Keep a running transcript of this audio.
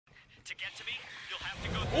To get to me, you'll have to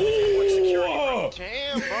go through the network security.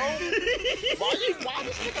 Damn, bro. Why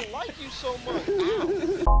does nigga like you so much?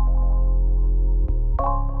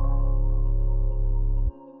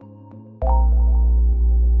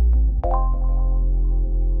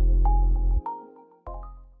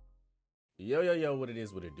 Yo, what it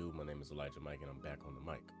is, what it do? My name is Elijah Mike, and I'm back on the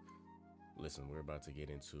mic. Listen, we're about to get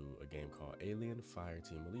into a game called Alien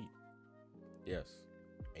Fireteam Elite. Yes,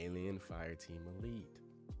 Alien Fireteam Elite.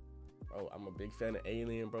 Oh, I'm a big fan of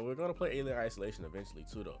Alien, bro. We're gonna play Alien Isolation eventually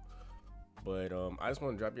too, though. But I just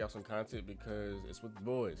want to drop y'all some content because it's with the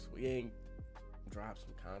boys. We ain't dropped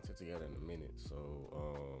some content together in a minute, so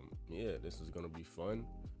yeah, this is gonna be fun.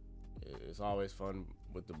 It's always fun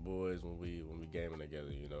with the boys when we gaming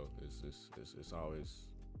together. You know, it's always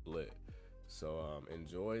lit. So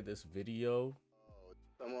enjoy this video.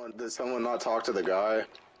 Did someone not talk to the guy?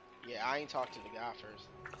 Yeah, I ain't talked to the guy first.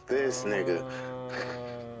 This nigga.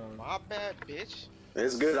 My bad, bitch.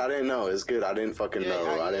 It's good. I didn't know. It's good. I didn't fucking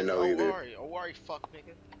know. I didn't know either. Oh, worry, fuck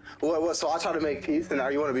nigga. What? So I try to make peace, and now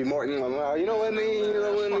you want to be more? You know what I mean? You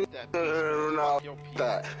know what I mean? Fuck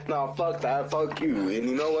that bitch. No, fuck that. Fuck you. And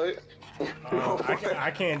you know what?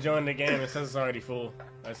 I can't join the game. It says it's already full.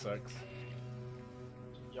 That sucks.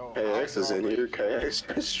 Yo, KX is in here.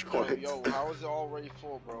 KX is joined. Yo, how is it already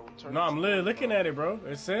full, bro? No, I'm literally looking at it, bro.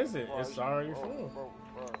 It says it. It's already full. Bro.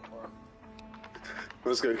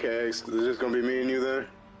 What's good, KX? Is this gonna be me and you then?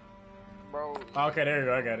 Bro. Okay, there you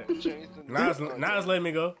go. I got it. Now it's letting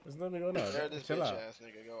me go. It's letting me go now. There this Chill bitch out. ass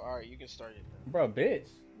nigga go. Alright, you can start it now. Bro, bitch.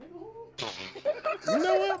 You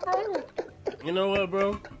know what, bro? You know what,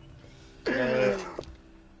 bro?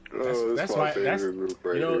 That's why. That's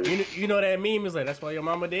you know that meme is like that's why your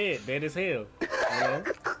mama dead as hell. You know?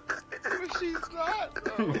 She's not.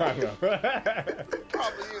 I know.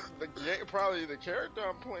 Probably the character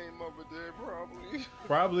I'm playing mama dead.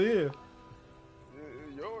 Probably is.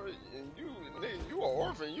 You an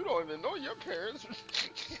orphan. You don't even know your parents.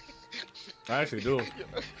 I actually do.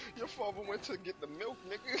 Your father went to get the milk,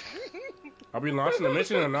 nigga. Are we launching the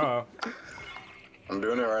mission or not? I'm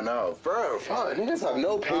doing it right now. Bro, fuck, niggas have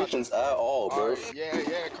no patience at all, bro.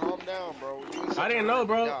 Yeah, calm down, bro. I didn't know,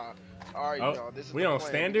 bro. Alright, y'all, this is we on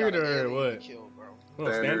standard or what?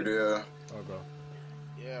 Standard, yeah. Okay.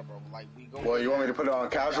 Yeah, bro, like we go. Well, you want me to put it on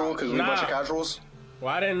casual? Because we a bunch of casuals?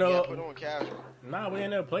 Well, I didn't know. Yeah, put it on casual. Nah, we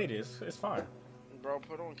ain't never played this. It's fine. Bro,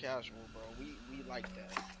 put on casual, bro. We like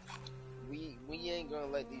that. We ain't gonna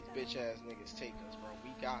let these bitch ass niggas take us, bro.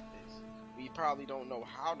 We got this. We probably don't know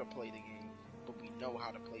how to play the game, but we know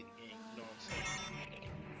how to play the game. You know what I'm saying?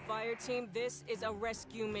 Fire team, this is a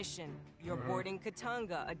rescue mission. You're boarding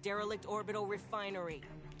Katanga, a derelict orbital refinery.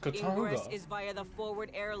 Ingress is via the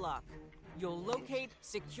forward airlock. You'll locate,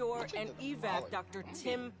 secure, and evac Dr.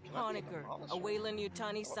 Tim Honecker, a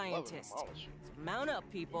Weyland-Yutani scientist. So mount up,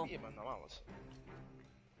 people.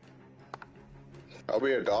 I'll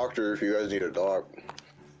be a doctor if you guys need a doc.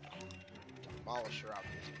 Demolish her out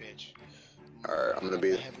this bitch. Alright, I'm gonna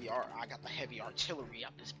be I got the heavy artillery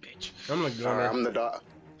out this bitch. I'm the gunner. Alright,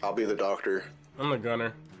 I'll be the doctor. I'm the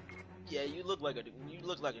gunner. Yeah, you look like a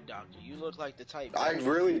doctor. You look like the type. I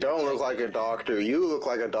really don't look like a doctor. You look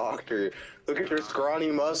like a doctor. Look at your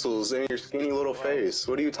scrawny muscles and your skinny little face.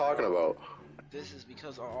 What are you talking about? This is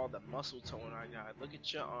because of all the muscle tone I got. Look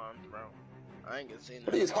at your arms, bro. I ain't gonna say nothing.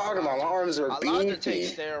 What are you talking about? My arms are beefy. Elijah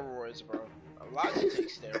takes steroids, bro. Elijah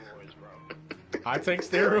takes steroids, bro. I take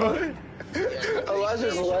steroids? Yeah,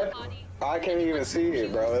 Elijah's left. I can't even see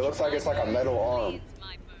it, bro. It looks like it's like a metal arm.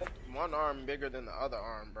 One arm bigger than the other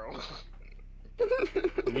arm, bro.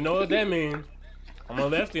 You know what that means? I'm a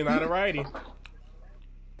lefty, not a righty.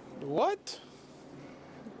 What?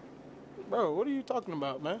 Bro, what are you talking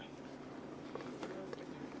about, man?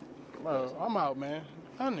 Bro, I'm out, man.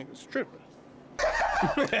 That nigga's tripping.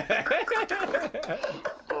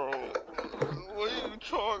 Bro, what are you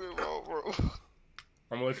talking about, bro?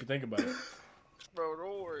 I'm gonna let you think about it. Bro,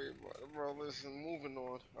 don't worry about it, bro. Listen, moving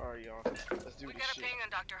on. Alright, y'all. Let's do this shit. We got a ping on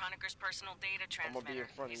Dr. Honecker's personal data transmitter. I'm gonna be in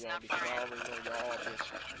front of y'all because I already know y'all all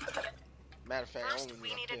bitch. Matter of fact, First,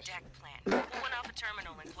 we need a deck plan. Pull one off a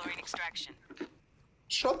terminal and chlorine extraction.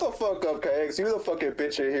 Shut the fuck up, KX. You the fucking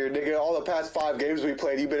bitch in here, nigga. All the past 5 games we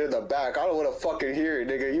played, you been in the back. I don't want to fucking hear it,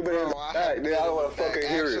 nigga. You been in the back, nigga. I don't want to fucking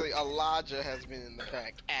hear it. Actually, Elijah has been in the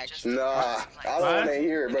back. Actually. Nah, I don't want to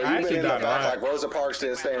hear it, bro. You been in the back like Rosa Parks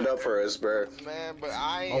didn't stand up for us, bro. Man, but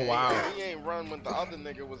I ain't. Oh, wow. He ain't run when the other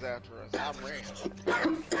nigga was after us. I ran.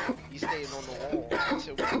 He stayed on the wall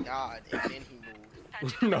until we died, and then he moved.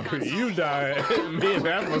 No, you died. Me and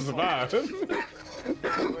Apple survived. You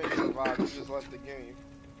ain't survived. You just left the game.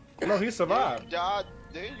 No, he survived. You died.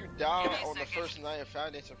 Didn't you die on the first night of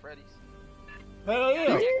Five Nights at Freddy's? Hell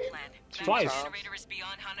yeah. Twice.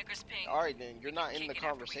 Alright then, you're not in the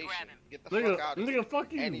conversation. Get the fuck out of here. Nigga,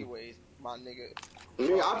 fuck you. Anyways, my nigga.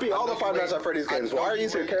 Nigga, I beat all the Five Nights at Freddy's games. Why are you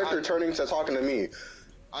your character turning to talking to me?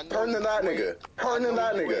 Turn to that nigga. Turn to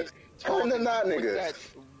that nigga. Turn to that nigga.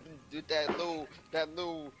 That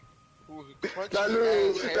little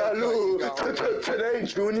today,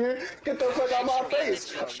 Junior, get the fuck out of my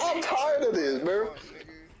face. I'm tired of this, bro.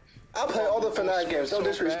 I play all the FNAF games. Don't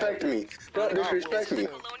disrespect me. Don't disrespect me.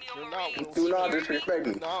 Do not disrespect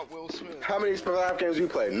me. How many FNAF games you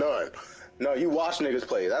play? None. No, you watch niggas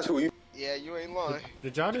play. That's who you. Yeah, you ain't lying.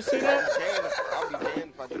 Did y'all just see that? I'll be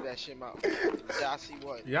damned if I do that shit, mouth. I see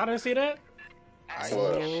what. Y'all didn't see that?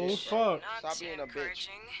 Oh, fuck. Stop being a bitch.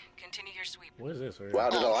 Continue your sweep. What is this? Right? Wow,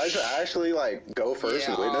 did Elijah actually like go first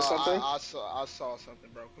and witness something? I saw something,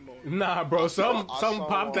 bro. Come on. Nah, bro. Something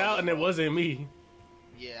popped out and it wasn't me.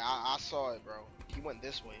 Yeah, I saw it, bro. He went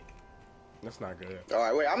this way. That's not good. All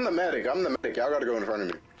right, wait. I'm the medic. Y'all gotta go in front of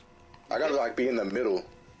me. I gotta like be in the middle.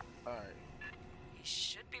 All right. He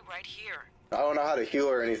should be right here. I don't know how to heal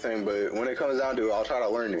or anything, but when it comes down to it, I'll try to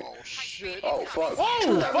learn it. Oh shit. Oh fuck.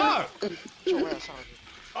 Oh fuck.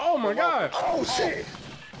 Oh my god. Oh shit.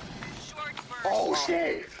 Oh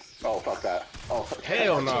shit. Oh fuck that. Oh fuck.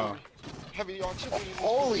 Hell no. Heavy artillery.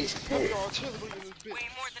 Holy shit. Heavy artillery in this bitch. Way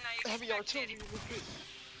more than I expected. Heavy artillery in this bitch.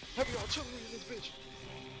 Heavy artillery in this bitch.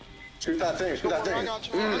 Shoot that thing. Shoot that thing.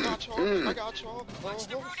 I got y'all. Punch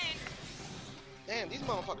the root in. Damn, these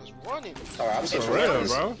motherfuckers running. Alright, I'm so real,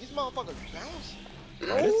 bro. These motherfuckers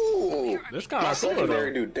bouncing. Ooh. This kind My of cool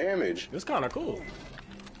secondary though. do damage. This kind of cool.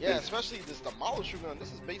 Yeah, especially this demolisher gun.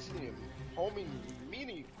 This is basically a homing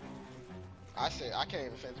mini. I say I can't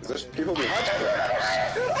even fence my There's shit. people behind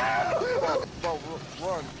Bro,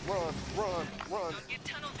 run. Get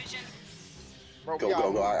tunnel vision. Bro, Go.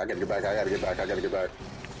 I gotta get back. We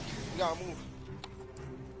gotta move.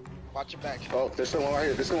 Watch your back. Oh, there's someone right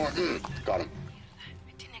here. There's someone. Got him.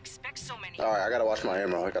 I didn't expect so many. Alright, I gotta watch my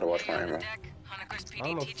ammo. I don't know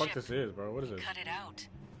what the fuck this is, bro. What is it? Cut it out.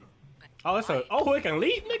 Oh, it's a. Oh, it can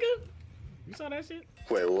leap, nigga. You saw that shit?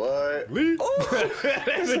 Wait, what? Leap.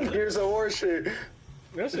 That's some Gears of War shit.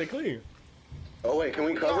 That shit clean. Oh wait, can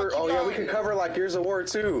we cover? Oh yeah, we can cover like Gears of War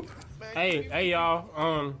too. Hey, y'all.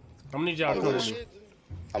 I'm gonna need y'all to come with me.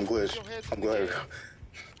 I'm glitched. I'm glad.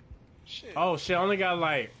 Oh shit, I only got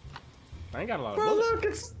like. I ain't got a lot of Bro, bullets. look,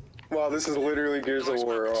 it's. Wow, this is literally Gears of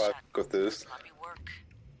War. Oh, I with this. Sloppy work.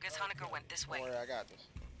 Guess Honecker went this way. Don't worry, I got this.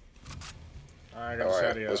 Alright, I got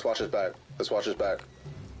Alright, shotty let's up. watch his back. Let's watch his back.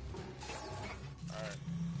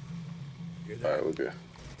 Alright, we're good.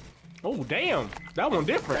 Oh damn, that one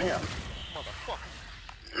different. Damn.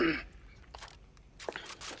 Motherfucker.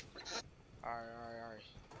 Alright.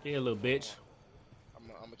 Yeah, little bitch. I'm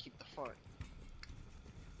gonna keep the front.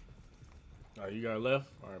 Oh, you got left?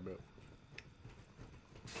 Alright, bet.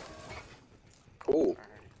 Ooh.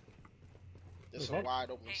 This is a wide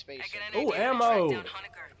open space. Ooh, ammo.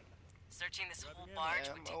 Searching this whole barge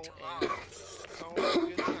would take too long.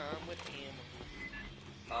 Good time with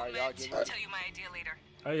ammo. Alright, y'all get I'll ready. tell you my idea later.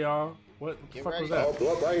 Hey y'all, what the Get fuck ready. was that?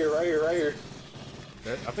 Oh, right here.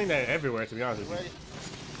 I think they're everywhere, to be honest with you. Ready?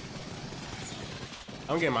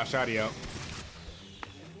 I'm getting my shotty out.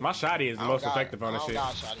 My shotty is the most effective on this shit.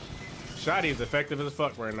 Shotty is effective as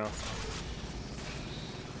fuck right now.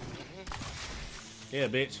 Yeah,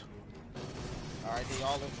 bitch. Alright, they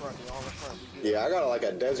all in front. We good. Yeah, I got like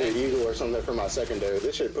a Desert Eagle or something for my secondary.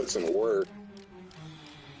 This shit puts in work.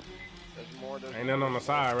 There's more. Ain't nothing on the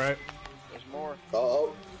side, right? There's more.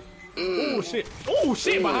 Oh. Ooh, shit. Ooh,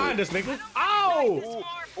 shit behind us, nigga. Ow!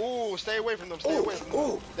 Ooh, stay away from them. Stay away from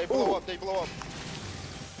them. They blow up.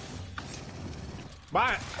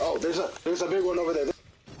 Bye. Oh, there's a big one over there.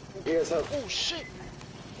 Yes, help. Oh shit.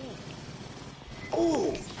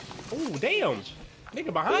 Ooh. Ooh, damn.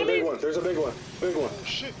 Nigga behind There's a me? big one. There's a big one. Big one. Oh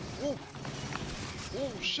shit. Ooh.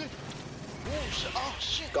 Oh shit. Oh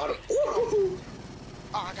shit. Got him. Ooh.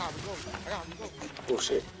 Oh, I gotta reload. Oh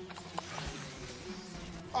shit.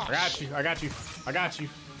 Oh, I got you.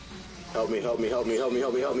 Help me. God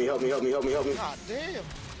damn.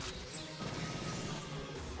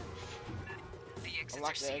 The exits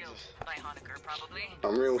Unlock are the sealed exits. by Honecker, probably.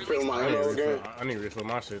 I'm refilling my ammo again. I need to refill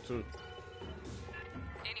my shit too.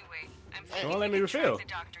 Anyway, I'm Don't thinking let me we can refill. track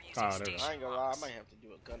the doctor using Oh, there we go. station I ain't gonna lie. I logs. might have to do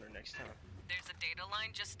a gunner next time. There's a data line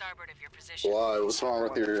just starboard of your position. Why? What's wrong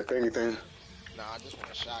with your thingy thing? Nah, I just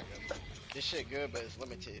want a shotgun. This shit good, but it's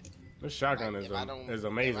limited. This shotgun Like, is if I don't- is If I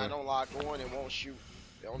amazing. don't lock on, it won't shoot.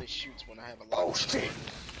 It only shoots when I have a lock. Oh shit.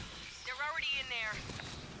 They're already in there.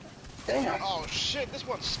 Damn. Oh shit, this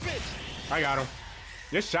one spit. I got him.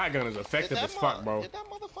 This shotgun is effective as fuck, bro. Did that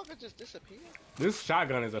motherfucker just disappear? This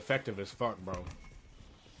shotgun is effective as fuck, bro.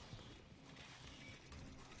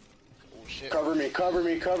 Oh shit. Cover me, cover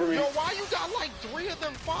me, cover me. Yo, why you got like 3 of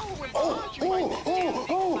them following Oh, behind you?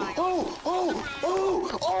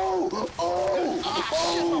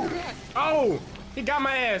 Oh, he got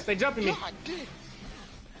my ass. They jumping me. God damn.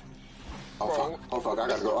 Oh fuck, I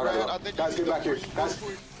gotta go. Guys, get back here. Guys,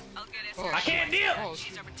 I can't deal. Oh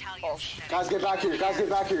shit. guys, get back here. Guys, get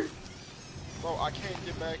back here. Bro, I can't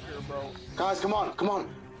get back here, bro. Guys, come on.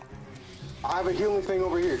 I have a healing thing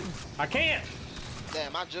over here. I can't.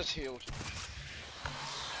 Damn, I just healed.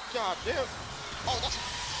 God damn. Oh, that's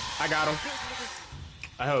I got him.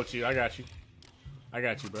 I helped you. I got you. I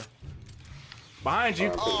got you, bro. Behind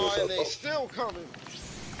you. Oh, and they still coming.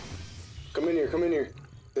 Come in here.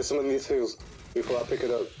 There's some of these heals before I pick it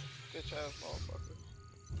up. Bitch ass motherfucker.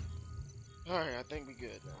 Alright, I think we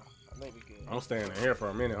good now. I think we good. I'm staying in here for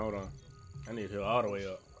a minute. Hold on. I need to heal all the way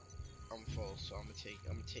up. I'm full, so I'm gonna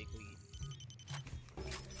take lead.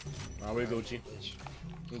 Nah, we Gucci.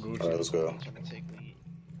 We Gucci. Alright, let's go. I'm gonna take lead.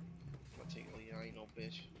 I ain't no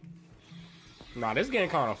bitch. Nah, this game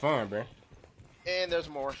kind of fun, bro. And there's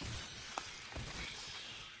more.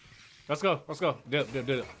 Let's go.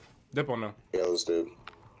 Dip on them. Yeah, let's do.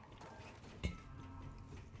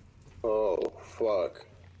 Oh, fuck.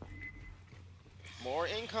 More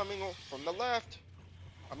incoming from the left.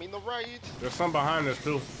 I mean the right. There's some behind us,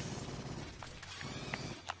 too.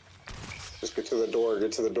 Just get to the door. Oh,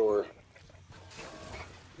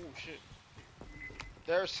 shit.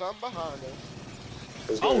 There's some behind us.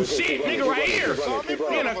 Oh, shit, nigga right here.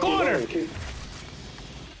 He in a corner.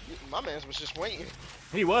 My man was just waiting.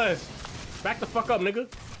 He was. Back the fuck up, nigga.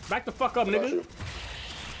 Back the fuck up, nigga.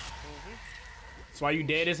 That's why you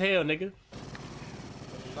dead as hell, nigga.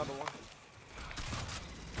 Another one.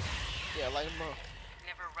 Yeah, light him up.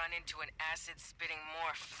 Never run into an acid-spitting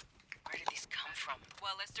morph. Where did these come from?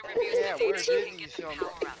 Well, Lester reviews the data so you can get the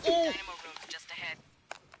power up. Dynamo room's just ahead.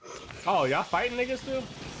 Oh, y'all fighting niggas still?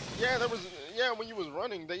 Yeah, when you was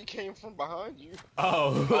running, they came from behind you.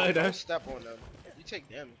 Oh, Don't step on them. You take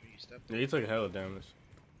damage when you step on them. Yeah, you took hella damage.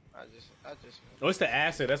 I just. Oh, it's the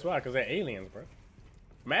acid. That's why, because they're aliens, bro.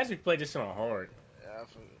 Imagine if you played this shit on hard.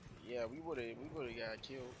 Yeah, we would've got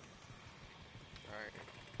killed. Alright.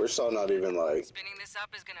 We're still not even like. Spinning this up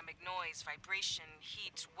is gonna make noise, vibration,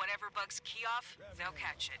 heat, whatever bugs key off, they'll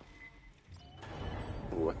catch it.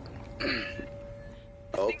 What?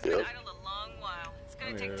 Oh, Thing's been yep. idle a long while. It's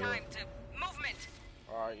gonna take time to movement.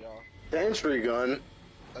 Alright, y'all. Entry gun.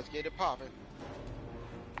 Let's get it popping.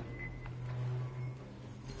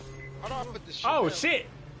 How do I put this shit Oh, down? shit.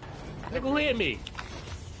 Nigga, who hit me?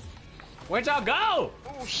 Where'd y'all go?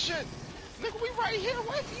 Oh, shit. Nigga, we right here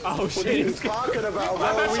with you. Oh, What are you shit. talking about, bro?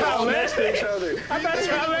 I thought We y'all all left. next to each other. I thought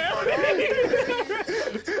y'all left.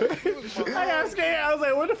 I got scared. I was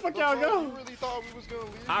like, where the fuck y'all You go? really thought we was gonna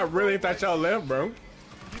leave? I really thought y'all left, bro. You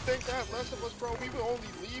think that less of us, bro? We would only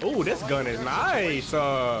leave. Ooh, this gun is nice.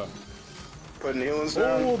 Putting healings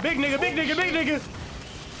down. Ooh, big nigga.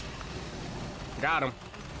 Got him.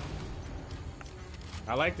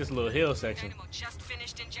 I like this little hill section. Dynamo just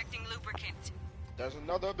finished injecting lubricant. There's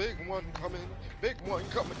another big one coming.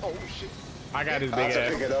 Oh, shit. I got his I big have to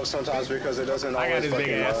ass. pick it up sometimes because it doesn't I got always his big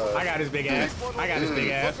fucking, ass. I got his big ass. I got his big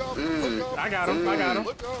ass. I got him.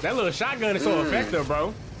 That little shotgun is so effective,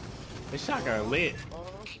 bro. This shotgun lit.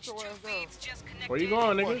 Sit your ass down. Feeds just connected. Where you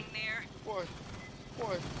going, nigga? Waiting there. What?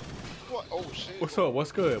 Oh, shit. What's up?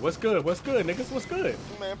 What's good, niggas? What's good?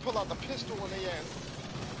 Man, pull out the pistol when they ask.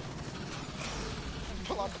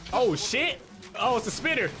 Pull out the pistol. Oh, shit. Oh, it's a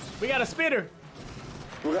spitter. We got a spitter.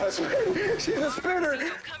 We got a spinner. She's a spinner.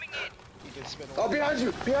 Coming in. He can spin Oh, behind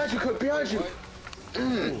you, Cook, behind you.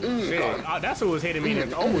 Shit. Oh, that's who was hitting me.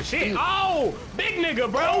 Oh, shit. Oh, big nigga,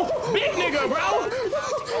 bro. Oh,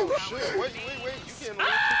 shit. Wait. You getting a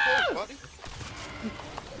little too close, buddy.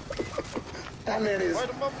 That man is.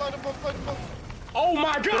 Light him up. Oh,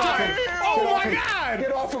 my God. Oh, my God.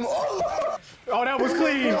 Get off him. Oh, that was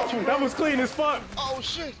clean. That was clean as fuck. Oh,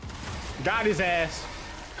 shit. Got his ass.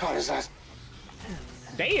 God, his ass.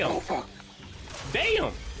 Damn. Oh, fuck.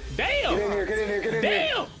 Damn. Get in here.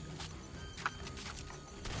 Damn.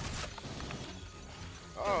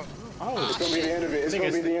 Oh. It's gonna be the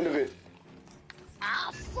end of it.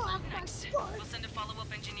 Thanks. We'll send a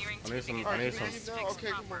follow-up engineering team to get I need this some. fixed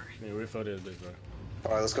Okay, proper. Yeah, refill this bitch, bro.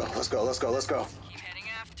 Alright, let's go. Keep heading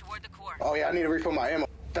aft toward the core. Oh, yeah, I need to refill my ammo.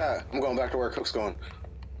 I'm going back to where Cook's going.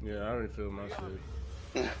 Yeah, I already filled my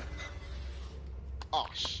shit. Oh,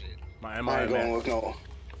 shit. My ammo I ain't at going max. with no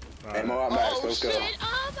ammo at max. Let's go.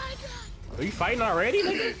 Oh, my God. Are you fighting already,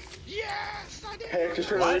 nigga? Yes, Hey, you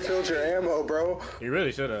should have refilled your ammo, bro. You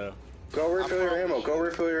really should have. Go refill your ammo. Go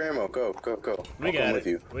refill your ammo. Go. We got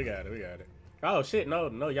it. We got it. Oh shit! No,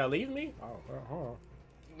 y'all leave me? Oh, hold on.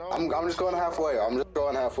 No. I'm just going halfway. I'm just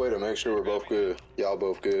going halfway to make sure we're both good. Y'all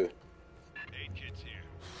both good.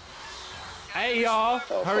 Hey y'all,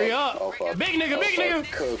 hurry up! Oh, fuck. Big nigga.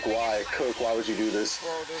 Cook, why would you do this?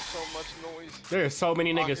 Bro, there's so much noise. There's so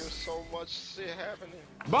many niggas. There's so much shit happening.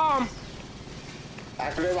 Bomb!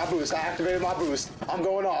 Activate my boost. I activated my boost. I'm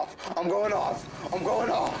going off. Oh.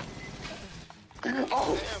 Damn,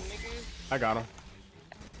 nigga. I got him.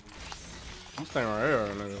 I'm staying right here,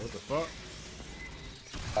 nigga. What the fuck?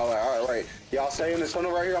 All right. Y'all stay in this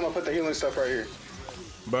tunnel right here. I'm gonna put the healing stuff right here.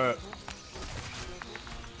 But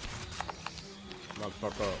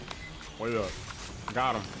motherfucker up. Wait up.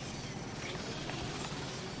 Got him.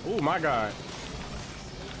 Oh my god.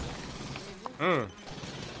 You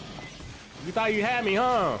thought you had me,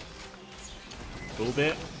 huh?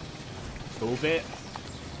 Stupid.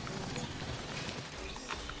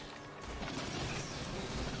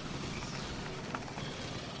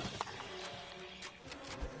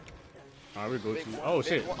 Alright, we go to. Oh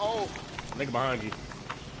shit. Oh. Nigga behind you.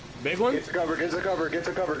 Big one? Get to cover.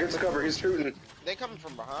 He's shooting. They coming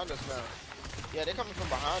from behind us now. Yeah, they coming from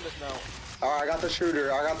behind us now. Alright, I got the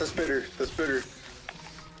shooter. I got the spitter.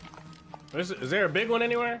 Is there a big one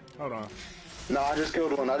anywhere? Hold on. No, I just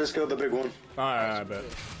killed one. I just killed the big one. Alright, I bet.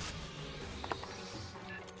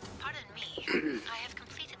 Pardon me. I have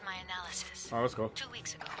completed my analysis. Alright, let's go. 2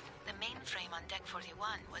 weeks ago, the mainframe on Deck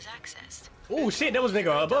 41 was accessed. Oh shit, that was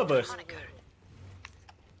nigga above us.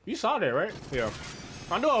 You saw that, right? Yeah.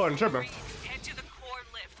 I knew I wasn't tripping. Head to the core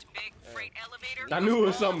lift, big freight elevator. I knew it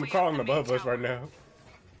was something crawling above us right now.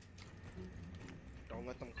 Don't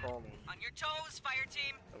let them crawl in. On your toes, fire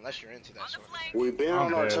team. Unless you're into that sort of thing. We've been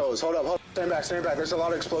on our toes. Hold up. Stand back. There's a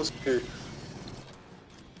lot of explosives here.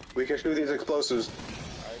 We can shoot these explosives.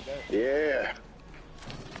 Yeah.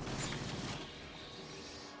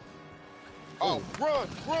 Oh, run!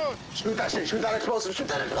 Shoot that explosive.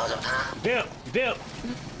 Dip.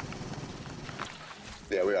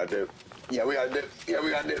 Yeah, we got dip.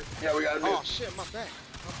 Oh shit, my back.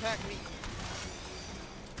 My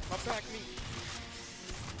back meat.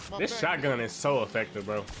 This shotgun is so effective,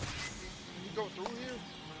 bro. You go through here?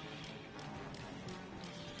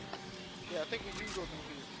 Yeah, I think we do go through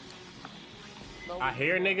here. No, I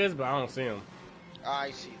hear niggas, but I don't see them.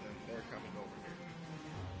 I see them. They're coming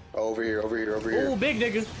over here. Over here. Ooh, big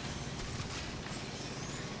niggas.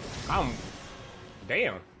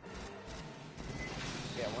 Damn.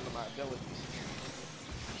 Yeah, one of my abilities.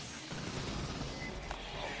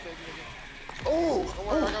 Oh, don't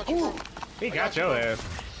worry, I got you, bro. He got your ass.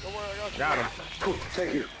 Don't worry, I got you. Got him. cool.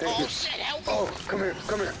 Thank you. Oh shit, help me. Oh, come here.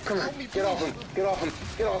 Help me, Get off please.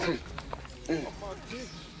 him. Oh my dick.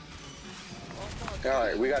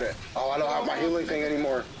 Alright, we got it. Oh, I don't have my healing thing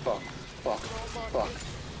anymore. Fuck. Get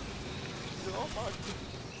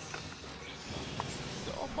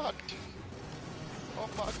on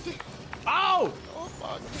my dick. Oh!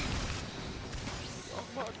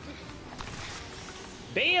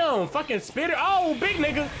 Damn, fucking spitter. Oh, big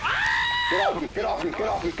nigga. Ah! Get off him.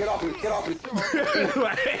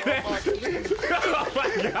 Oh my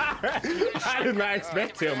god. I did not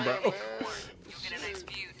expect him, bro.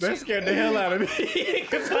 That scared the hell out of me.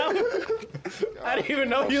 I didn't even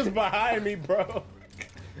know he was behind me, bro.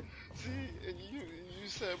 See, and you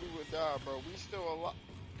said we would die, bro. We still alive.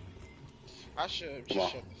 I should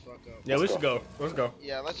just shut the fuck up. Yeah, we should go. Let's go.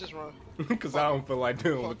 Yeah, let's just run. Because I don't feel like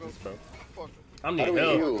dealing with this, bro. I need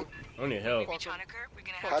help. I need help.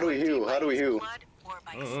 How do we heal? Down on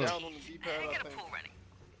the D-pad, I think.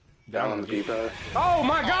 Down on the D-pad. Oh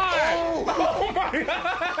my god! Oh my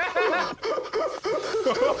god!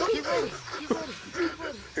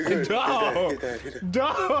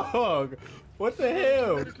 Dog! What the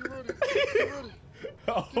hell?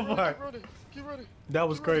 Oh my! Get ready. That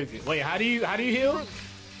was crazy. Wait, how do you heal?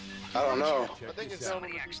 I don't know. I think it's down on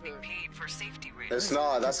the Actually D-pad. paid for safety risks. It's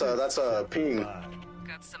not. That's a ping.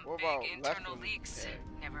 Got some What big about left internal on the leaks. D-pad?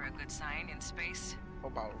 Never a good sign in space.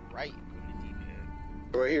 What about right on the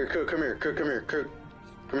D-pad? Right here, Cook. Come here. Come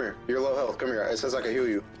here. You're low health. Come here. It says I can heal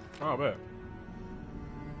you. Oh, I bet.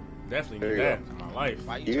 Definitely There need you that in my life.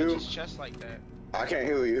 Why you touch his chest like that? I can't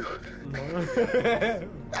heal you. I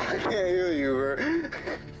can't heal you, bro.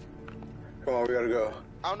 Come on, we gotta go.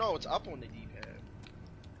 I don't know. It's up on the D-pad.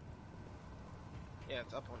 Yeah,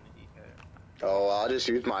 it's up on the D-pad. Oh, I just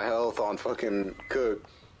used my health on fucking Cook.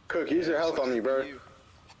 Cook, use your health on me, bro.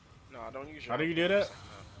 No, I don't use your How do you do that?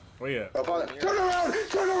 Where you at? Up on it. Turn around!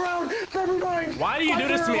 Never mind! Why do you do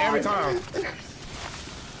this to me every time?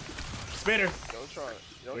 Spitter.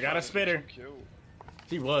 We got a spitter.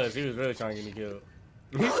 He was really trying to get me killed.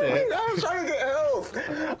 He I said, was trying to get health.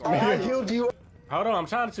 I healed you. hold on, I'm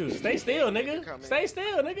trying to. Stay still, nigga. Stay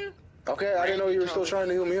still, nigga. Okay, I didn't know you were still trying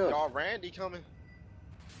to heal me up. Y'all, Randy coming.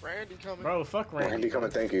 Bro, fuck Randy. Randy coming,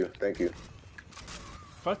 thank you.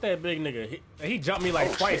 Fuck that big nigga. He jumped me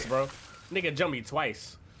like twice, shit. Bro. Nigga jumped me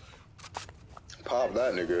twice. Pop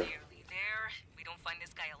that nigga. There. We don't find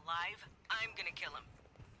this guy alive, I'm gonna kill him.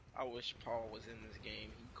 I wish Paul was in this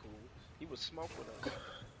game. He cool. He would smoke with us.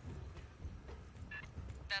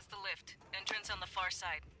 That's the lift. Entrance on the far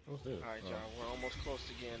side. What's this? Alright, y'all. We're almost close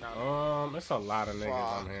to getting out. It's a lot of niggas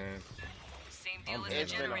on here. Same deal as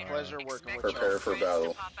It's the been a generator. pleasure working with Prepare y'all. for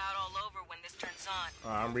battle. Pop out all over when this turns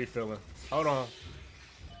on. I'm refilling. Hold on.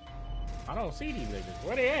 I don't see these niggas.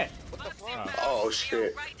 Where they at? What the fuck? Oh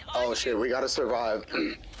shit. Oh shit, we gotta survive.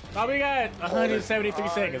 Oh, we got 173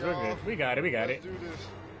 seconds. We're good. We got it. Let's do this.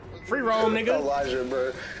 Free roll, nigga. Elijah,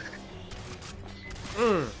 bro.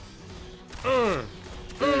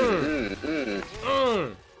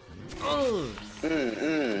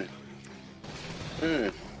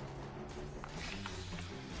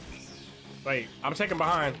 Wait, I'm checking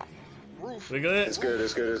behind. Roof. We good? It's good.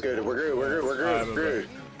 We're good.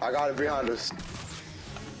 I got it behind us.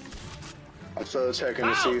 I'm still checking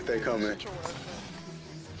to see if they coming.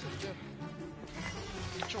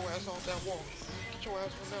 Get your ass off that wall. Get your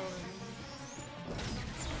ass from down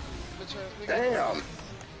there. Damn.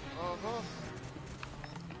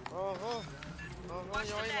 Y'all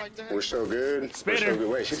ain't like that. We're so good. Spitter. We're so good.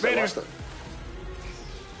 Wait, she said watch the...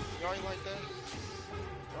 Y'all ain't like that.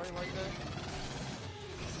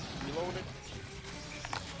 Reloading.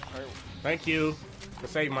 Alright. Thank you for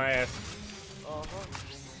saving my ass.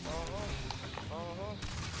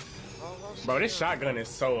 Bro, this shotgun is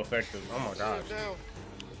so effective. Oh my gosh.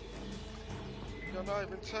 You're not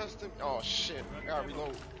even testing. Oh shit. I gotta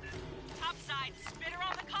reload. Topside, spitter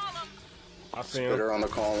on the column. I see him. Spitter on the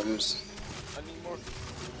columns. I need more.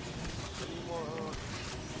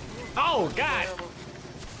 Oh god.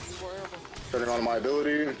 Turning on my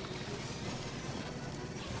ability.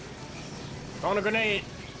 On a grenade.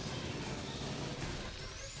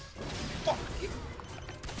 Fuck.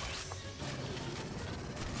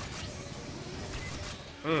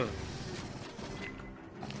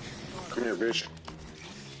 Come here, bitch.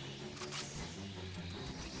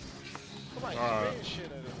 Somebody spraying shit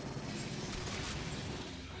at him.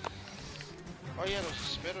 Oh yeah, there's a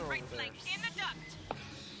spitter over there. In the duct.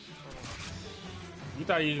 You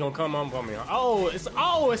thought you was gonna come on me? Oh, it's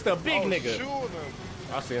the big nigga.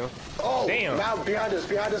 I see him. Oh, damn. Now behind us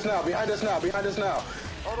now.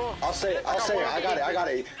 Hold on. I'll say it. I got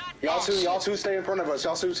it. Y'all two stay in front of us. I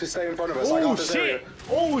got Oh this shit. area.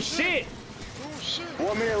 Oh shit.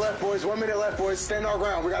 1 minute left, boys. Stand our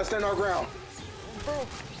ground. We gotta stand our ground. Bro,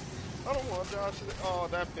 I don't want to die to the... Oh,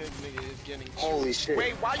 that big nigga is getting... Holy shit.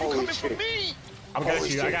 Wait, why you coming for me? I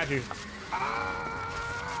got you.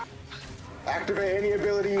 Activate any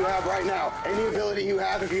ability you have right now. Any ability you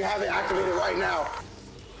have, if you have it, activate it right now.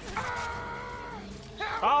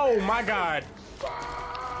 Oh my god.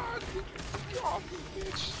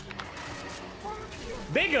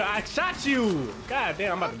 Bigger, I shot you. God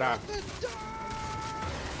damn, I'm about to die.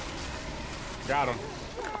 Got him.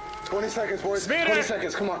 20 seconds, boys. Spitter. 20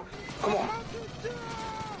 seconds. Come on.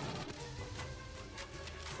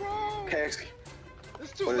 Okay,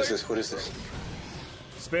 what is this?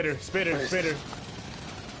 Spitter.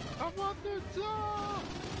 I'm about to die.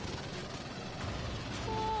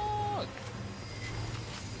 Fuck.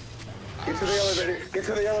 Get to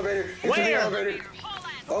the elevator.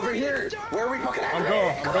 Over here. Where are we fucking at? I'm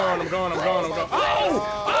going.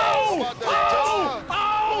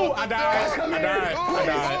 Oh! I died.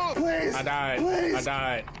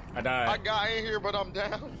 I got in here, but I'm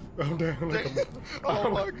down. I'm down like a... Oh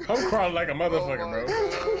my god. I'm crawling like a motherfucker, bro.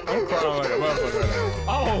 God. I'm crawling like a motherfucker.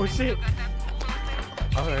 Oh, shit.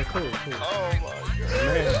 Alright, cool. Oh my god.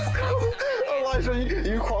 Man. Elijah,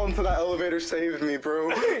 you crawling to that elevator saved me,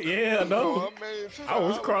 bro. Yeah, no. I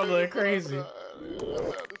was crawling like crazy. As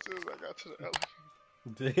soon as I got to the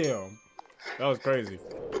elevator. Damn. That was crazy.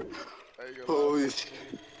 Holy shit.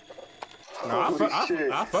 No,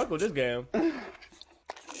 I fuck with this game.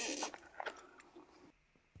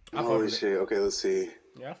 Holy shit. Okay, let's see.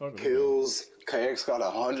 Yeah, I fuck with Kills. KX got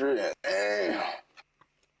 100. Damn.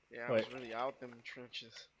 Yeah, I was really out them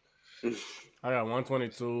trenches. I got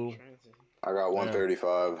 122. I got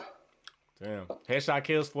 135. Damn. Headshot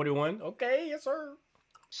kills 41. Okay, yes sir.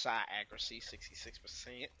 Side accuracy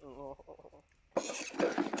 66%.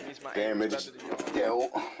 Means my Damage. aim is better than Yeah,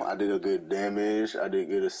 yours. I did a good damage. I did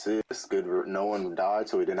good assist. Good. No one died,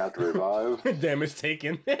 so we didn't have to revive. Damage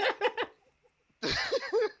taken.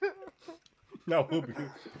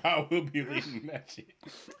 I will be leading that shit.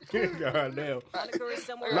 God damn. Honecker is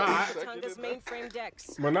somewhere Nah, on Katunga's mainframe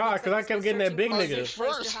decks. Well, nah, Looks because I like he's kept been getting that big searching for a nigga. safe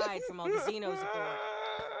place to hide from all the Xenos aboard.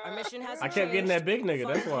 Our mission hasn't I kept getting that big nigga,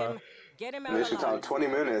 that's Find why. him, get him out Mission time alive. 20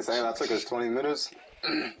 minutes. Ain't that took us 20 minutes?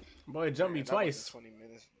 Boy, it jumped me That wasn't twice. 20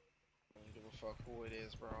 minutes. I don't give a fuck who it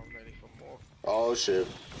is, bro. I'm ready for more. Oh shit.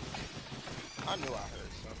 I knew I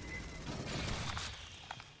heard something.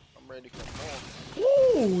 I'm ready for more.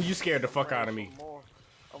 Ooh, you scared the fuck out of me. More.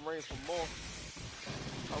 I'm ready for more.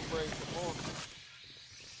 I'm ready for more.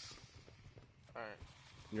 Alright.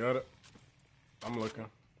 You got it? I'm looking.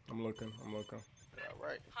 Yeah,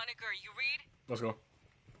 right. Honecker, you read? Let's go.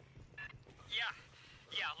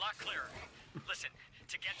 Yeah, a lot clearer. Listen,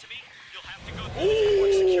 to get to me, you'll have to go through the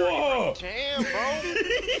network security room. Damn, bro.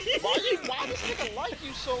 Why this nigga like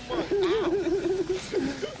you so much?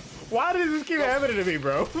 Ow. Why does this keep happening to me,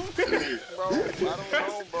 bro? Bro, I don't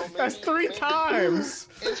know, bro. Maybe, That's 3 times.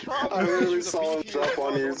 It's probably I really saw him jump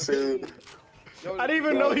on you too. Yo, I didn't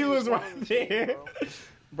even know he was right there.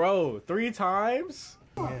 Bro, 3 times?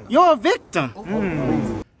 You're a victim.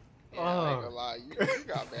 Yeah, I ain't gonna lie. You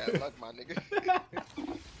got bad luck, my nigga.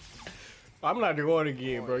 I'm not going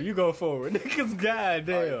again, bro. You go forward. Niggas,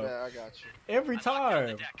 goddamn. Alright, man, I got you. Every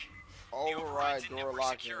time. Override door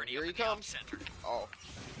locking. Here he comes. Oh.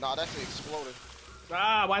 Nah, that's an exploder.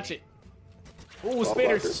 Ah, watch it. Ooh,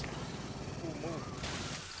 spitters.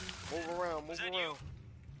 Move around, move around.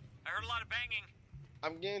 I heard a lot of banging.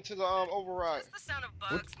 I'm getting to the override. That's the sound of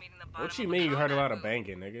bugs meeting the bottom What you of mean a you heard a lot of combat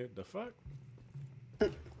banging, nigga? The fuck?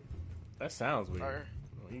 That sounds weird. Alright.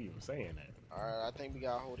 What are you even saying that? Alright, I think we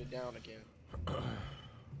gotta hold it down again.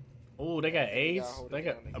 Oh, they got AIDS? hold They it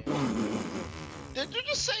got... down Did you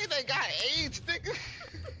just say they got AIDS, nigga?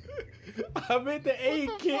 I meant the aid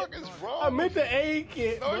kit. What the fuck is wrong I meant with the aid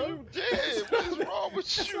kit, No, bro. you did. What is wrong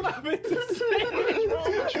with you? That's what I meant to say. What is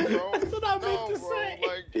wrong with you, bro? That's what I meant to bro, say.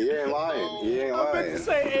 like, He ain't lying. He ain't I meant lying. to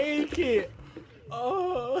say aid kit.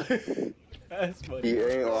 Oh, that's funny. He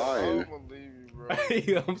ain't I lying. don't believe you, bro.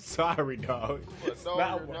 Hey, I'm sorry, dog. But It's no,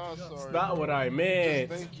 not you're what, not sorry. it's not what I Just meant.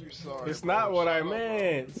 think you sorry. It's bro. not what I Shut up, bro.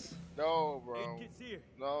 meant. No, bro.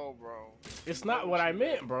 No, bro. It's not what I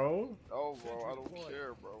meant, bro. No, bro. I don't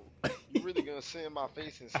care, bro. You really gonna sit in my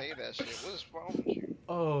face and say that shit? What is wrong with you?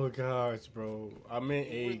 Oh gosh, bro. I meant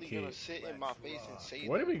You aid really gonna kit. sit in my face and say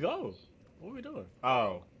Where that? did we go? What are we doing?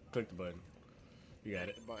 Oh, click the button. You got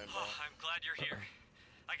it. Button, bro. Oh, I'm glad you're here.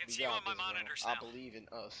 I can We see you on got my this, bro. monitors I now. believe in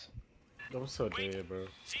us. I'm so dead, bro.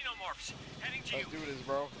 Xenomorphs, heading to Let's you. do this,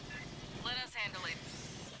 bro. Let us handle it.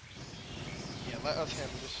 Yeah, let us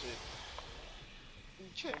handle this shit. You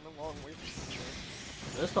came a long way from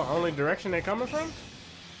Detroit. That's the only direction they coming from?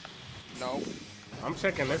 No, I'm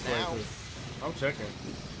checking this way now. too. I'm checking.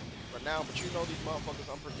 but now, but you know these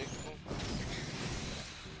motherfuckers unpredictable.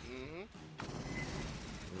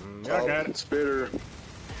 Yeah, I got it. Spitter.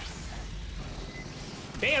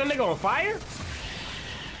 Damn, that nigga on fire?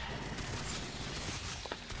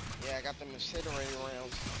 Yeah, I got them incinerator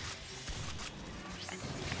rounds.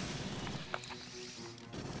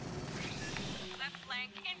 Left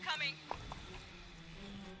flank incoming.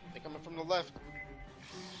 They're coming from the left.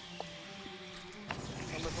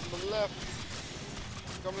 Coming from the left.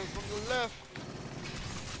 Coming from the left.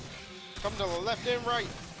 Coming to the left and right.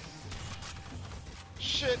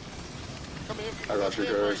 Shit. Coming in from the I got left you,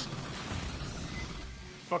 and right. Curtis.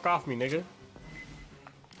 Fuck off me, nigga.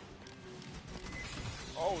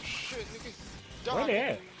 Oh shit, nigga. Die. Where they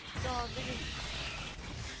at? Die, nigga.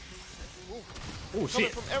 Ooh. Oh Coming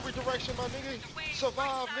shit. from every direction, my nigga.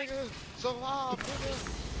 Survive, nigga. Survive, nigga.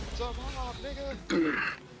 Survive, nigga.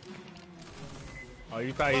 Oh,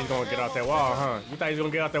 you thought he was gonna get out that wall, huh? You thought he was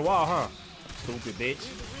gonna get out that wall, huh? Stupid bitch. Need to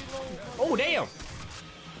reload, my Oh, damn.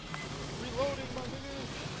 Reloading, my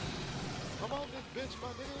nigga. I'm on this bitch, my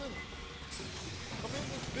nigga. I'm in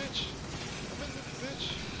this bitch. I'm in this bitch.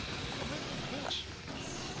 I'm in this bitch.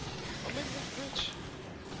 I'm in this bitch.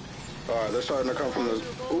 Alright, they're starting to come from the.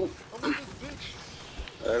 Ooh, I'm in this bitch.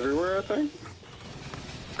 everywhere, I think.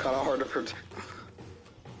 Kind of hard to protect.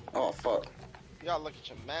 Oh, fuck. You gotta look at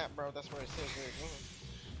your map, bro. That's where it says where it's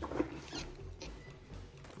going.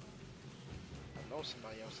 I know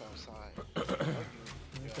somebody else outside. I know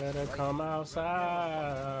you. You better come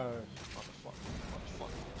outside. Motherfucker.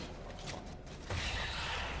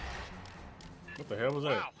 What the hell was that?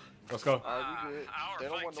 Wow. Let's go. Alright, we good. Our They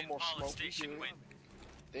don't want fights no in more Pilot smoke. We Station good. went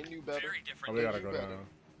They knew better. very Oh, different. we gotta you go better. down.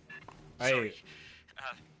 Sorry. Hey,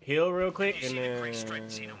 heal real quick and seen a then. great striped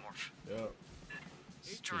xenomorph? Yep.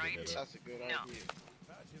 Striped? That's a good No. idea.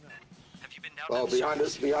 Have you been down Oh, to the behind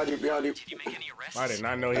us, behind you, behind you. Did you make any arrests? I did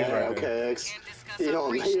not know he was right there. KX. He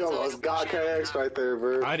almost got KX right there,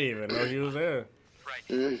 bro. I didn't even know he was there.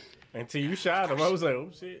 Right. Until you shot him, I was like, oh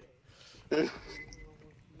shit.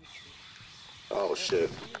 Oh shit.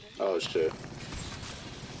 Oh shit.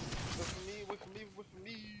 With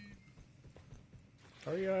me.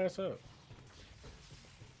 Hurry your ass up.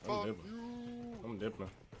 Fuck dipping. you. I'm dipping.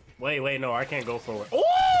 Wait, no, I can't go forward.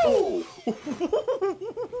 Oh!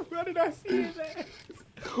 How did I see his ass?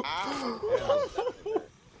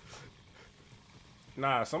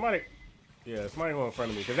 Nah, somebody go in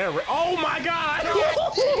front of me. Cause that oh my god!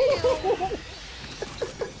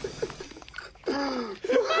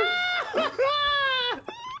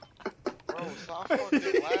 Bro, stop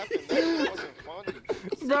fucking laughing. That shit wasn't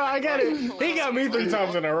funny. Bro, I got it. He got me 3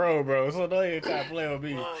 times in a row, bro. So don't even try to play with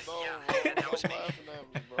me. Bro, no, bro. Stop laughing at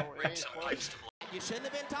me, bro. It ain't funny. You shouldn't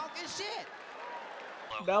have been talking shit.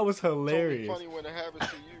 That was It's only hilarious. funny when it happens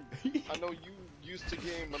to you. I know you used to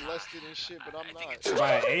getting molested and shit, but I'm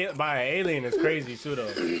not. By an alien is crazy too,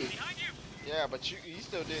 though. Yeah, but he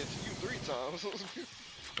still did it to you 3 times.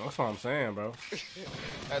 That's what I'm saying, bro.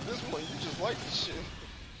 At this point, you just like the shit.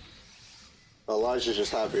 Elijah's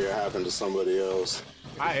just happy it happened to somebody else.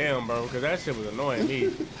 I am, bro, because that shit was annoying me.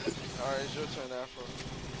 Alright, it's your turn, Afro.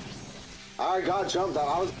 I got jumped out.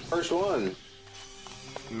 I was the first one.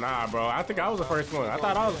 Nah, bro. I think I was the first one. I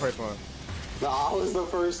thought I was the first one. No, I was the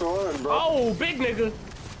first one, bro. Oh, big nigga.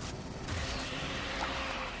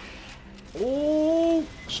 Ooh.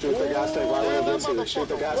 Shoot the gas tank right when it gets here. Shoot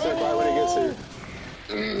the gas tank right when it gets here.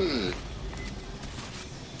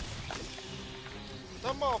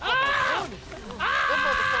 That motherfucker running. That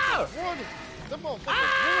motherfucker running. That motherfucker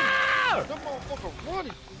running. That motherfucker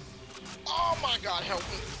running. Oh my god, help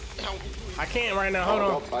me. Help me, please. I can't right now. Hold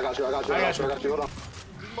on. I got you. Hold on. This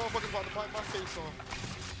motherfucker's about to bite my face off.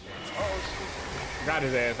 Oh shit. Got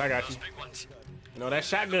his ass. I got you. No, that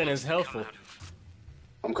shotgun is helpful.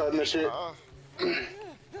 I'm cutting this shit.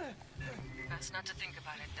 Best not to think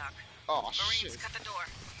about it, Doc. Oh Marines, shit. cut the door.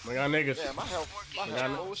 We got niggas. Yeah, my health.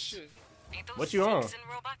 Oh shit. Ain't those What you on? Simpson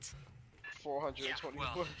robots? 420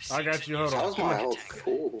 bucks. I got you. Hold How's on. my health?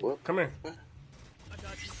 Cool. What? Come here.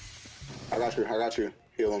 I got you.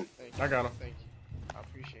 Heal him. Thank you. I got him. Thank you. I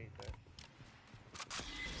appreciate that.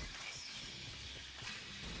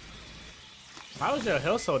 How is your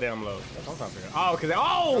health so damn low? That's what I'm trying to figure out. Oh, cause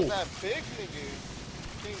That big nigga.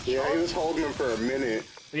 Yeah, he was holding him for a minute.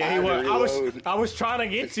 Yeah, he was. I was trying to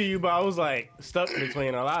get to you, but I was like stuck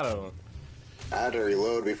between a lot of them. I had to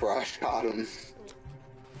reload before I shot him.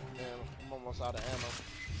 Damn, I'm almost out of ammo.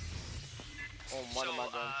 On one of my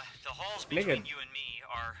guns. The halls between Nigga. you and me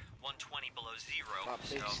are 120 below zero. My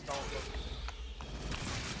big stomper.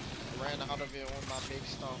 Ran out of it on my big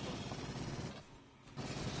stomper.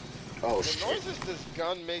 Oh The shit. noises this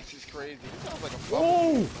gun makes is crazy. It sounds like a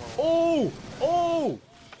Oh, bubble. oh.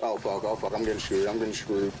 Oh fuck. I'm getting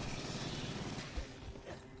screwed.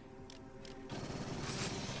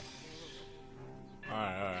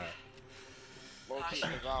 Alright. Low-key,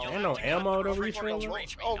 Ain't no ammo to reach for.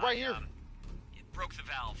 Oh, right here. It broke the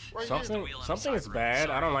valve. Right Something is bad.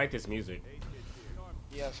 I don't like this music.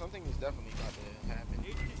 Yeah, something is definitely about to happen.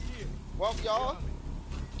 Well, y'all,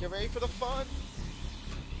 get ready for the fun.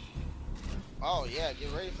 Oh yeah,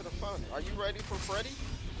 get ready for the fun. Are you ready for Freddy?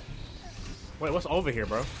 Wait, what's over here,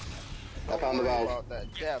 bro? I found the valve. About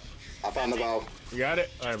that death. I found the valve. You got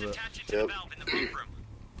it? Alright, bro. Attach it to the valve in the pump room.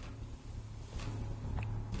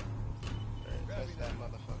 That's that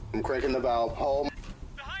motherfucker. I'm cranking the valve. Home.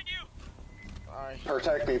 Behind you. All right.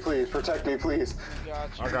 Protect me, please.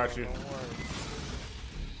 I got you. Don't worry.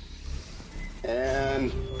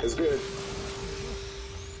 And it's good.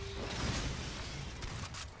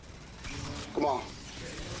 Come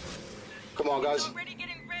on, guys. Already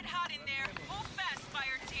getting red hot in there. Hold fast,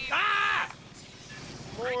 fire team. Ah!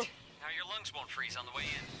 More. Now your lungs won't freeze on the way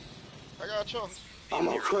in. I got y'all. I'm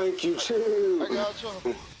gonna crank you too.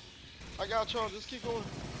 I got y'all. Just keep going.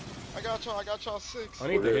 I got y'all 6. I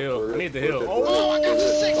need the heal. Oh, I got you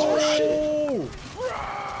 6.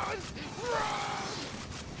 Run.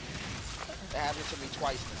 That happened to me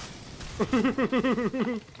twice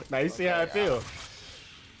now. Now you see how I feel.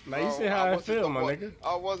 Now you see how I feel, my nigga.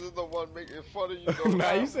 I wasn't the one making fun of you. Though.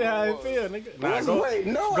 Now you see how I feel, nigga. Nah, go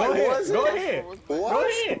ahead.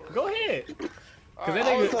 Go ahead. Cause that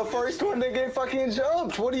I was nigga. the first one to get fucking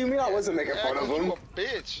jumped. What do you mean I wasn't making fun of him? You a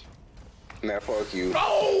bitch. Nah, fuck you.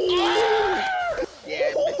 Oh!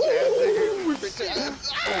 Yeah, bitch ass nigga. Bitch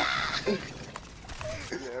ass.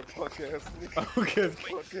 Yeah, Fuck ass nigga. Okay.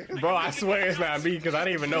 Bro, I swear it's not me because I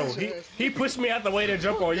didn't even know. He pushed me out the way to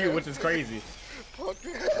jump on you, which is crazy. Fuck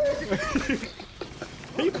ass nigga.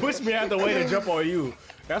 He pushed me out the way to jump on you.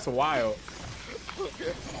 That's wild. Fuck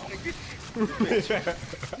ass nigga.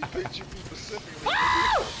 He picked you specifically.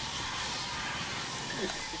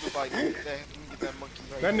 He was like, let me get that monkey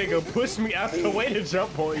right. That nigga pushed me out the way to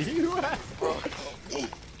jump on you. Bro,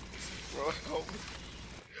 help me.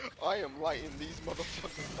 I am lighting these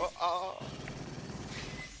motherfuckers.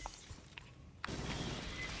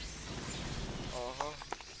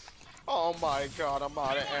 Oh my god, I'm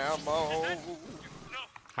out of ammo.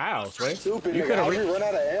 How, Sway? Stupid You nigga, could how have you run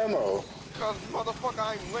out of ammo? Cause motherfucker,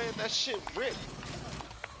 I ain't letting that shit rip.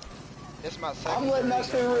 It's my secondary. I'm letting that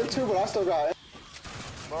shit rip too, but I still got ammo.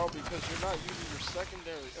 Bro, because you're not using your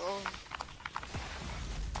secondary.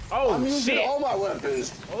 Oh, I'm using shit. all my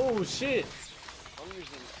weapons. Oh, shit.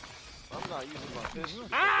 I'm not using my pistol.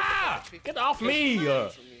 Ah! Get off me! What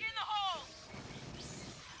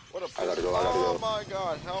a pistol. I gotta go. Oh my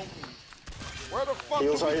god, help me. Where the fuck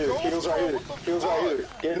Heals do we right here. go Heals from? right here. What the Heals fuck? right here.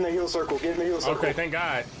 Get in the heal circle. Get in the heal circle. Okay, thank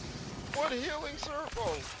God. What healing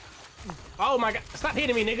circle? Oh my God. Stop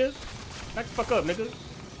hitting me, nigga. Back the fuck up, nigga.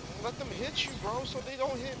 Let them hit you, bro, so they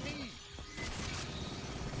don't hit me.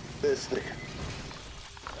 This nigga.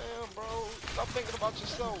 Damn, bro. Stop thinking about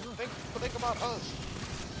yourself. Think about us.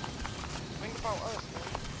 Think about us, man.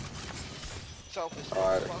 Selfish.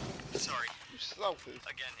 Alright. Sorry. You selfish.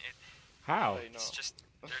 Again, How? it's just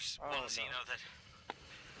there's one Xeno that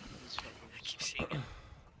I keep seeing him.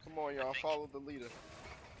 Come on, y'all. Follow the leader.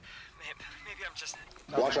 Maybe I'm just.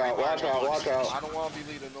 Watch out, watch out, watch out. I don't want to be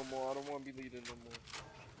leader no more. I don't want to be leader no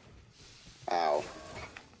more. Ow.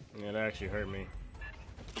 Yeah, that actually hurt me.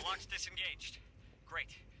 The lock's disengaged. Great.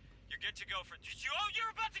 You're good to go for. Oh, you're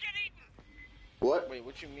about to get eaten! What? Wait,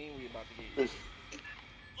 what you mean we about to get eaten?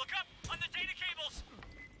 Look up on the data cables!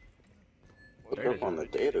 Look up on the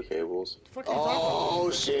data cables. Oh,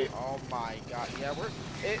 shit. Oh my god. Yeah,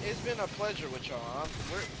 it's been a pleasure with y'all.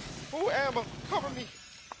 Ooh, Amber, cover me.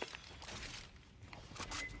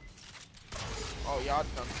 Oh, y'all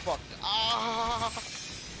done fucked up. Ah!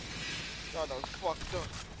 Y'all done fucked up.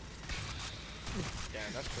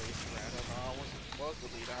 Damn, that's crazy, man. I was the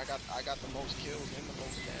leader. I got the most kills and the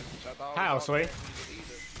most damage. I thought How, Sway?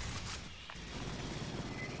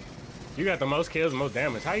 You got the most kills and most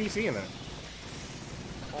damage. How are you seeing that?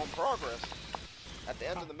 On progress. At the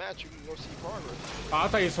end of the match, you can go see progress. Oh, I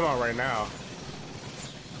thought you were talking about right now.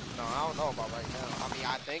 No, I don't know about right now. I mean,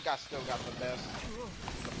 I think I still got the best,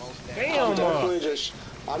 the most damage. Damn, I'm definitely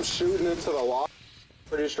I'm shooting into the wall.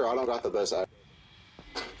 Pretty sure I don't got the best.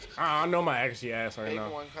 I know my actually ass right now.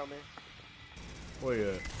 Big one coming. Where you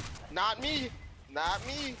at? Not me. Not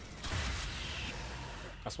me.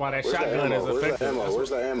 That's why that Where's shotgun is effective. Where's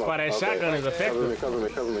the ammo? That's why that shotgun is effective. Cover me,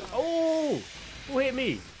 cover me. Oh! Who hit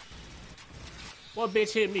me? What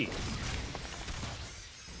bitch hit me?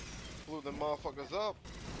 Blew them motherfuckers up.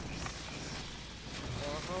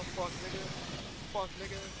 Fuck nigga. Fuck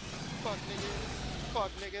nigga. Fuck nigga.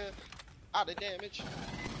 Fuck nigga. Out of damage.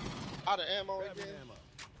 Out of ammo again.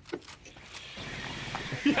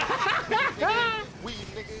 Weed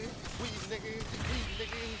nigga. Weed nigga. Weed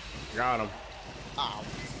nigga. Got him. Ow.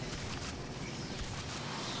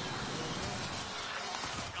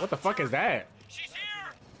 What the fuck is that? She's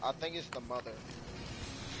here! I think it's the mother.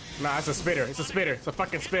 Nah, it's a spitter. It's a spitter. It's a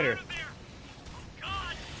fucking spitter.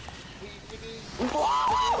 God!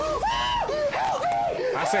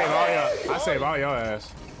 I save all y'all. I save all y'all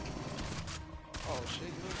ass. Oh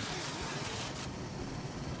shit.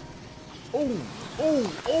 Oh,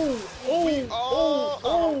 oh, oh,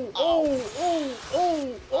 oh,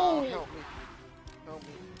 oh. Help me. Help me.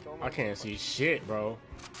 Don't I can't see shit, bro.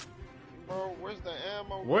 Bro, where's the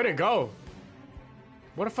ammo? Where'd it go?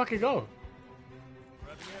 Where the fuck it go?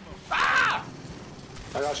 Ah!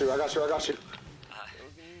 I got you. That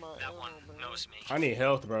one knows me. I need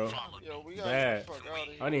health, bro. Yo, we gotta Bad. get the fuck out of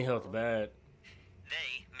here. I need health bad.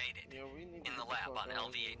 They made it Yo, we need to in the get lab fuck on out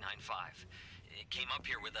of here. LV-895. It came up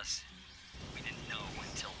here with us. We didn't know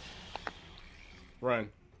until Run.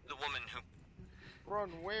 the woman who Run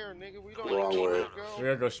where, nigga? We don't Wrong know way. where to We go.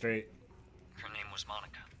 gotta go straight. her name was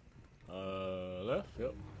Monica. Left.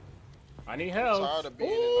 Yep. I need help. Tired of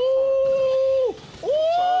being Ooh! in the front.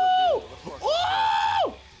 Tired of being in the fucking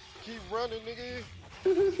front. Keep running, nigga.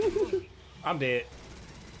 I'm dead.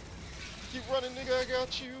 Keep running, nigga. I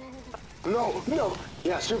got you. No, no.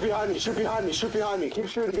 Yeah, shoot behind me. Shoot behind me. Shoot behind me. Keep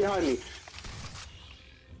shooting behind me.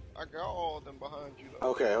 I got all of them behind you, though.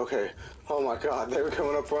 Okay, okay. Oh my god, they were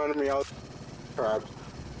coming up front of me. I was trapped.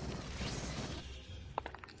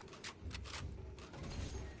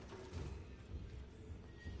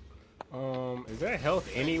 Is there health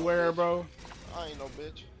anywhere, bro? I ain't no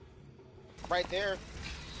bitch. Right there.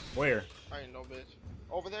 Where? I ain't no bitch.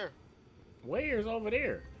 Over there. Where's over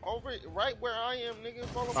there? Over, right where I am, nigga.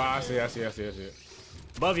 Follow me. Oh, I see.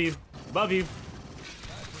 Above you. Above you.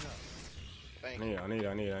 Thank you. I need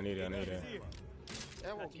it.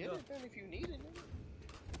 Yeah, well, get it then if you need it, nigga.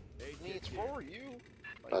 It's for you.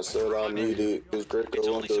 I said I need it. It's great It's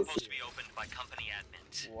to only wonder. supposed to be opened by company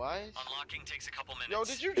admins. What? Unlocking takes a couple minutes. Yo,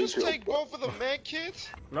 did you just take both of the med kits?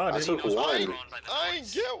 No, I took one. I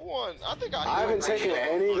ain't get one. I think I haven't taken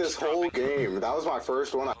any this whole game. That was my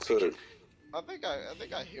first one I took. I think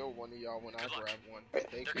I healed one of y'all when I grabbed one.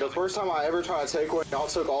 The first time I ever tried to take one, y'all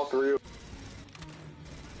took all three.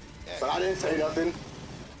 But I didn't say nothing.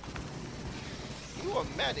 You a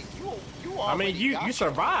medic. You I mean, you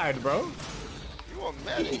survived, bro. You a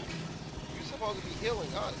medic. You supposed to be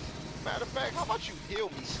healing us. Matter of fact, how about you heal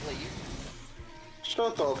me, slave?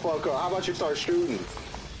 Shut the fuck up. How about you start shooting?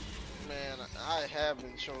 Man, I have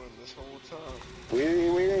been showing this whole time. We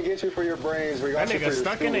didn't get you for your brains. We got That you for nigga your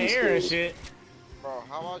stuck in the shooting air and skills. shit. Bro,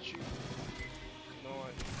 how about you? You know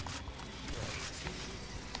what?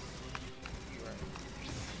 You right.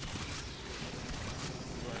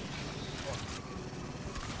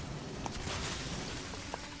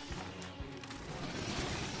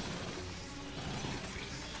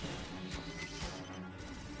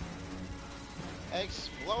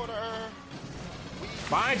 Exploder!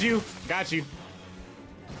 Behind you. Got you.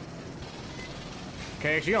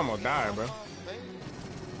 KX, you almost died, bro. Man,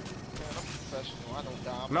 I'm professional. I don't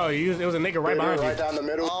die. No, it was a nigga right behind you. Right down the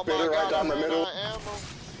middle. Oh Bitter my right God, down the I'm middle. out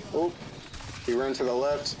of ammo. Oop. He ran to the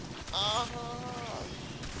left. I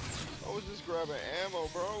was just grabbing ammo,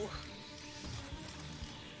 bro.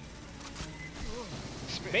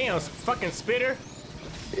 Damn, fucking spitter.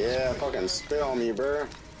 Yeah, fucking spit on me, bro.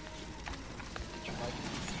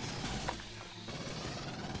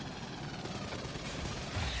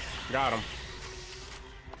 Got him.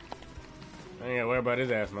 I ain't gotta worry about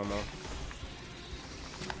his ass no more.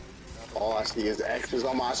 All I see is X's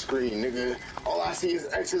on my screen, nigga. All I see is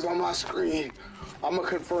X's on my screen. I'm a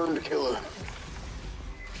confirmed killer.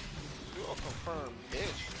 You a confirmed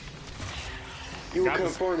bitch. You a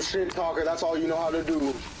confirmed shit talker. That's all you know how to do. How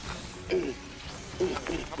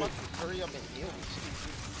about you hurry up and heal me?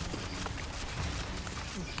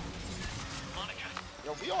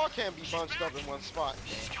 Yo, we all can't be bunched up in one spot.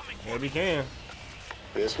 Yeah, we can.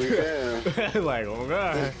 Yes, we can. Like, oh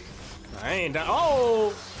god. I ain't done.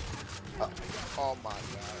 Oh! Oh my god,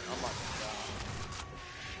 I'm about to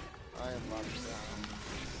die. I am about to die.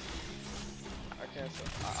 I can't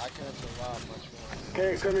survive much more.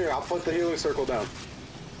 Okay, come here. I'll put the healing circle down.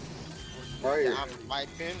 Right here.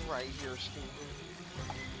 I've been right here, stupid.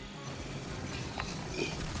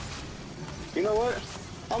 You know what?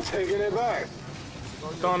 I'm taking it back.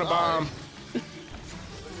 Throwing a bomb. You're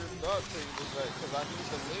not taking it back, because I need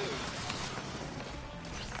to live.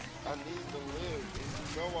 I need to live, and you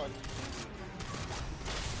know I need to live.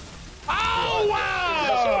 Oh,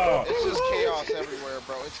 wow! It's just chaos everywhere,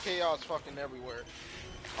 bro. It's chaos fucking everywhere.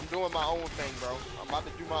 I'm doing my own thing, bro. I'm about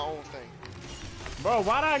to do my own thing. Bro,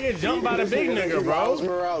 why did I get jumped by the big nigga, bro? Miles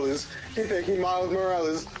Morales. He think he Miles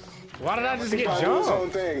Morales. Why did I just get jumped? His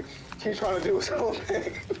own jumped? thing. He's trying to do his own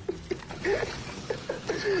thing.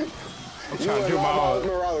 I'm trying to do my Miles own.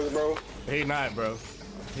 Morales, bro. He not, bro.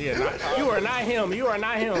 He is not. You are not him. You are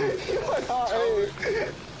not him. Man,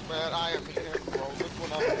 I am him, bro. Look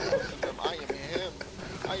what I'm doing to them. I am him.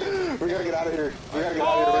 I am We gotta get out of here. We gotta get out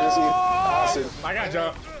of here. We're gonna see acid. I got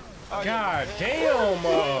jumped. God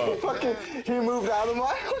damn. Fucking, he moved out of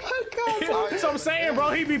my. Oh my god. That's what I'm saying,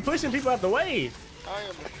 bro. He be pushing people out the way. I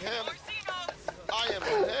am him. I am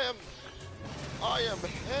him. I am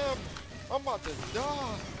him. I'm about to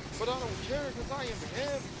die, but I don't care because I am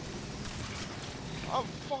him. I'm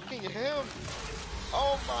fucking him.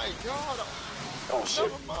 Oh my god. Oh shit.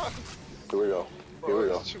 Never mind. Here we go. Bro, Here we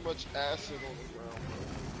go. there's too much acid on the ground,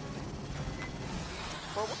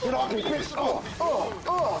 bro. Bro, what the Get off fuck me, are you bitch. supposed to be doing?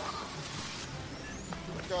 Oh.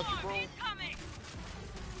 I got you, bro.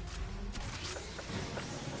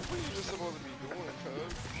 What are you just supposed to be doing,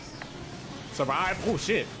 cuz? Survive. Oh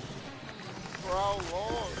shit. For how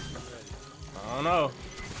long? I don't know.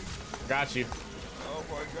 Got you. Oh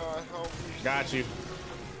my god, help me. Got you.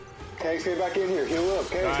 Okay, stay back in here. Heal up.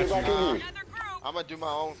 Okay, stay back in here. I'm gonna do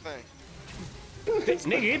my own thing.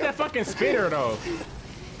 Nigga, get that fucking spitter though.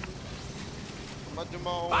 I'm gonna do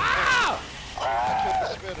my own Ah! thing. I killed the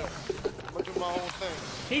spitter. I'm gonna do my own thing.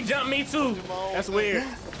 He jumped me too. That's weird. I'm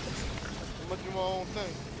gonna do my own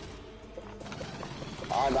thing.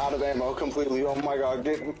 I'm out of ammo completely. Oh my god.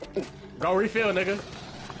 Go refill, nigga.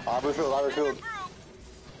 I refilled.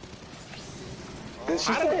 Did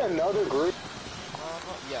she say another group?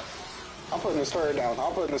 Yes. I'm putting this turret down.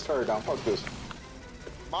 Fuck this.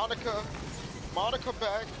 Monica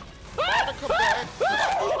back. Monica back.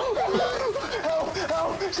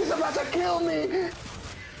 Help! She's about to kill me.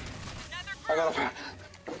 I gotta.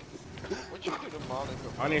 What you do to Monica?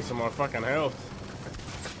 I need some more fucking health.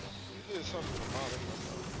 You did something to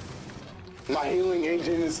Monica. My healing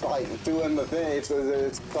engine is like doing the thing. It's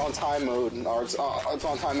on time mode, or it's on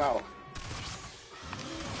timeout.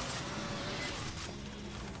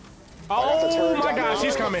 Oh my god,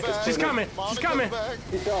 she's coming. She's coming. Monica's She's coming. back.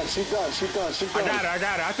 She's done. I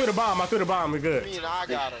got her. I threw the bomb. We're good. Me and I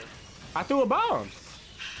got her. I threw a bomb.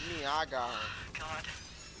 Me and I got her. God.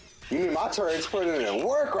 You mean my turret's putting in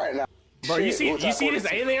work right now? Bro, Shit, you see this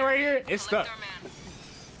alien right here? It's stuck. Yeah,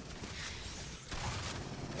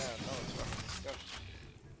 no, it's fucking disgusting.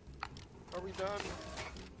 Are we done?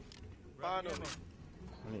 Finally.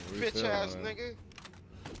 Bitch ass nigga.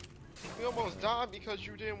 We almost died because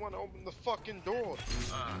you didn't want to open the fucking door.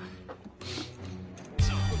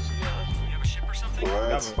 So, you have a ship or something?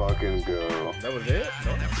 Let's fucking go. That was it?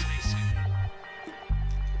 No, that was space.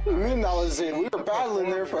 I mean, that was it. We were battling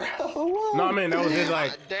there for hell long. No, I mean, that was it,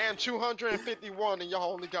 like... Damn, 251 and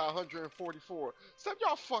y'all only got 144. Step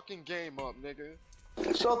y'all fucking game up, nigga.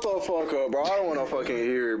 Shut the fuck up, bro. I don't want to fucking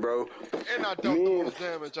hear it, bro. And I dealt the most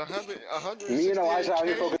damage. 100. Me and Elijah out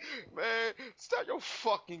here fucking... Man, stop your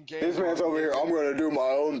fucking game. This man's over here. I'm gonna do my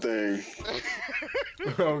own thing.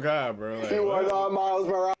 Oh, God, bro. Like, You are not Miles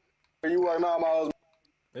Morales. You are not Miles.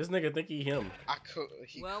 this nigga think he him. I could.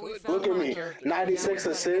 He could. Look at me. 96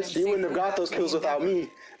 assists. You wouldn't have got those kills without me.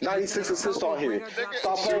 96 assists on here.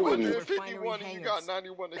 Stop playing with me. 251 and you got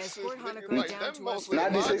 91 assists. Nigga, like, that most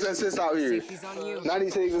 96 assists out here.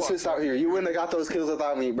 96 assists out here. You wouldn't have got those kills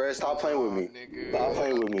without me, bro. Stop playing with me. Stop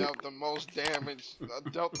playing with me. I dealt the most damage.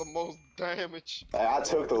 I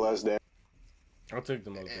took the less damage. I took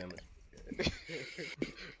the most damage.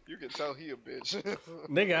 You can tell he a bitch.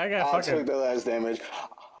 Nigga, I got I fucking... took the less damage.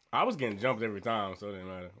 I was getting jumped every time, so it didn't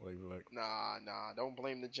matter. Like... Nah, don't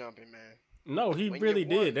blame the jumping, man. No, he When really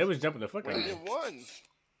you won. did. They was jumping the fuck out When of you me. won.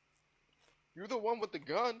 You're the one with the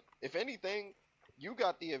gun. If anything, you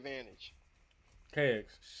got the advantage. KX,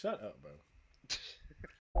 shut up, bro.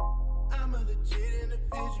 I'm a legit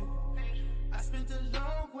individual. I spent a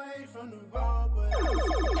long way from the raw, but